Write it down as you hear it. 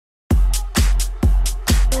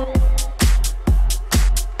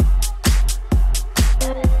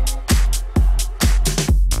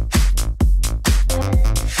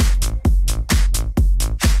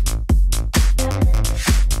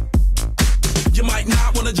might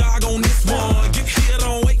not wanna jog on this one. Get here,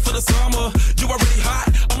 don't wait for the summer. You already hot,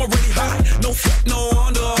 I'm already hot. No sweat, no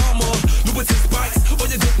Under Armour. Louis spikes, or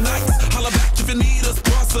your good nights. Holla back if you need a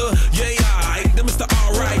sponsor. Yeah, alright, then Mr.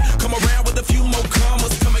 Alright. Come around with a few more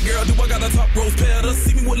commas. Come here, girl, do I got a top rose better?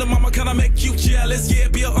 See me with the mama, can I make you jealous? Yeah,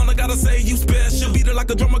 be a honor, gotta say you special. Beat it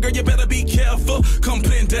like a drummer, girl, you better be careful. Come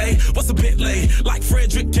day, what's a bit late? Like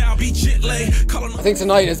Frederick down, be chitlay. I think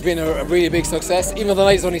tonight has been a really big success. Even though the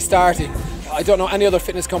night is only starting, I don't know any other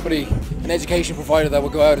fitness company and education provider that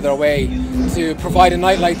would go out of their way to provide a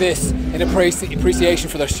night like this in appreciation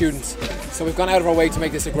for their students. So we've gone out of our way to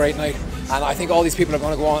make this a great night, and I think all these people are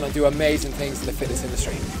going to go on and do amazing things in the fitness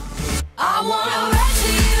industry. I wanna run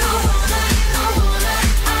to you.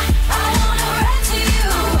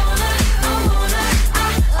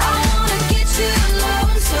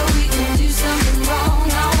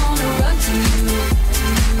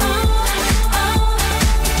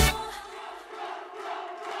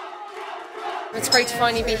 It's great to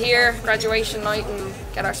finally be here, graduation night, and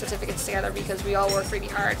get our certificates together because we all worked really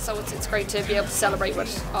hard. So it's great to be able to celebrate with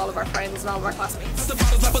all of our friends and all of our classmates. Tonight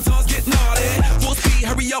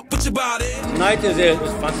is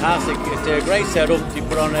fantastic. It's a great setup. You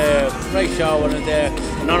put on a great show, and it's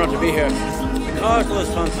an honour to be here. The course was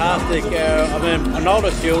fantastic. I'm an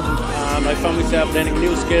older student, and I found myself learning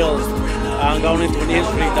new skills and going into an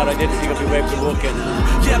industry that I didn't think I'd be able to work in.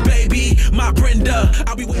 Yeah, baby, my Brenda.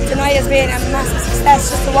 Tonight has been a massive success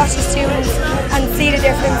just to watch the students and see the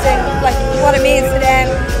difference in like what it means to them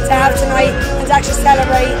to have tonight and to actually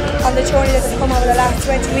celebrate on the journey that they've come over the last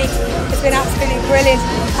 20 weeks. It's been absolutely brilliant,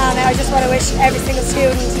 and I just want to wish every single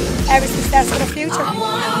student every success for the future.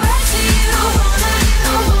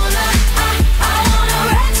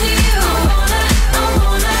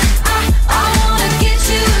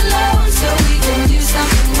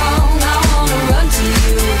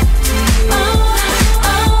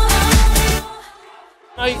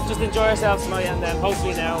 Just enjoy ourselves tonight, and then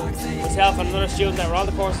hopefully now myself and another student that were on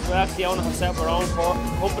the courses will actually own and set up our own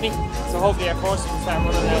company, so hopefully our courses will start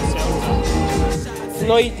running now soon.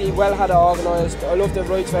 Tonight the well had it organised. I love the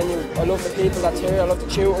right venue, I love the people that's here, I love the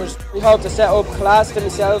tutors. We hope to set up class for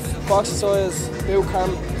myself, exercise, boot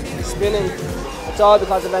camp, spinning. It's all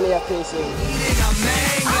because of NEFPC.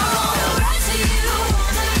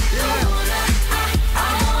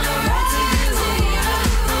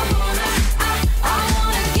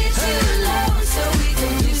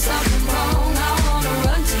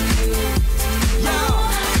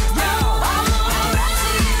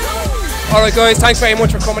 Alright guys, thanks very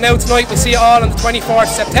much for coming out tonight. We'll see you all on the 24th of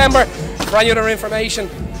September. For any other information,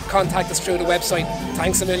 contact us through the website.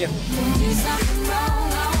 Thanks a million.